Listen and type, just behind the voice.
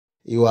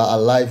You are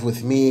alive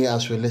with me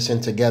as we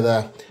listen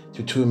together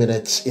to 2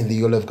 minutes in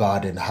the Olive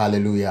Garden.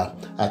 Hallelujah.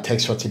 Our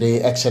text for today,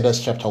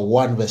 Exodus chapter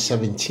 1, verse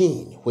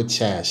 17, which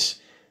says,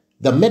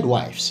 "The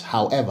midwives,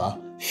 however,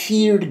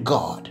 feared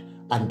God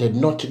and did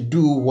not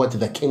do what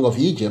the king of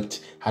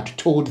Egypt had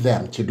told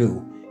them to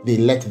do. They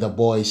let the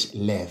boys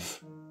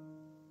live."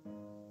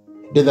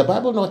 Did the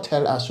Bible not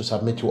tell us to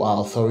submit to our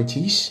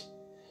authorities?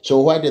 So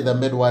why did the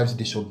midwives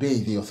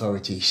disobey the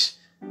authorities?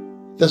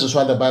 This is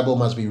why the Bible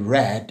must be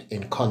read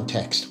in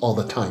context all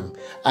the time.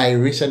 I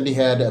recently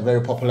heard a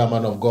very popular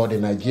man of God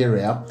in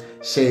Nigeria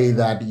say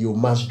that you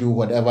must do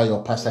whatever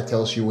your pastor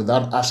tells you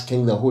without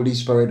asking the Holy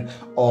Spirit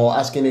or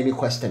asking any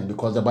question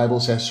because the Bible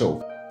says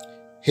so.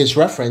 His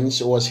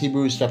reference was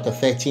Hebrews chapter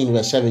 13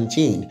 verse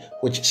 17,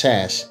 which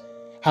says,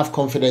 "Have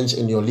confidence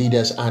in your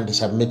leaders and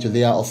submit to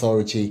their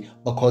authority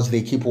because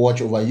they keep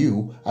watch over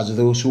you as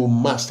those who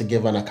must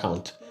give an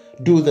account.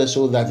 Do this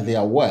so that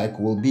their work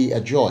will be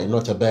a joy,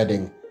 not a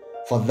burden,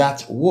 for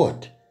that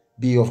would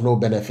be of no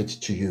benefit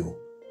to you."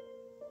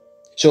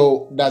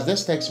 So does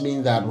this text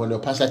mean that when your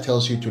pastor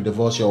tells you to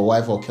divorce your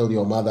wife or kill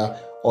your mother,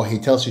 or he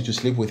tells you to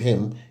sleep with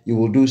him, you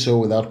will do so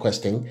without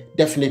questioning?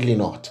 Definitely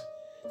not.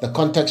 The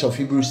context of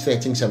Hebrews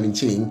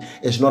 13:17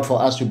 is not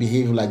for us to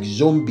behave like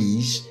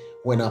zombies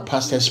when our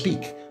pastors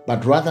speak,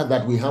 but rather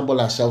that we humble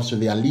ourselves to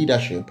their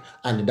leadership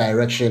and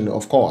direction,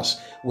 of course,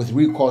 with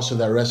recourse to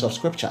the rest of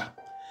Scripture.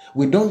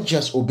 We don't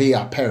just obey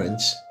our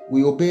parents,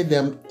 we obey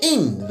them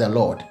in the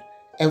Lord.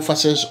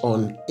 Emphasis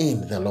on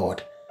in the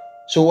Lord.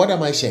 So what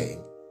am I saying?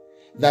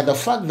 That the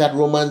fact that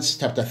Romans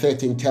chapter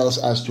 13 tells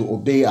us to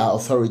obey our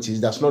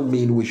authorities does not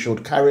mean we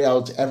should carry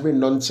out every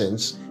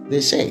nonsense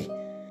they say.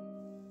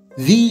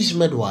 These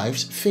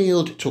midwives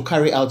failed to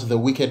carry out the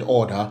wicked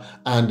order,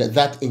 and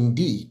that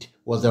indeed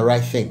was the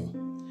right thing.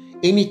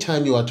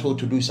 Anytime you are told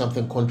to do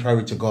something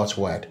contrary to God's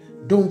word,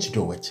 don't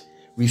do it.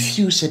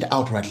 Refuse it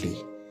outrightly.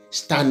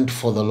 Stand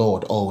for the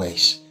Lord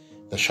always.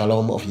 The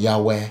shalom of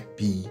Yahweh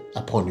be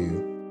upon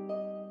you.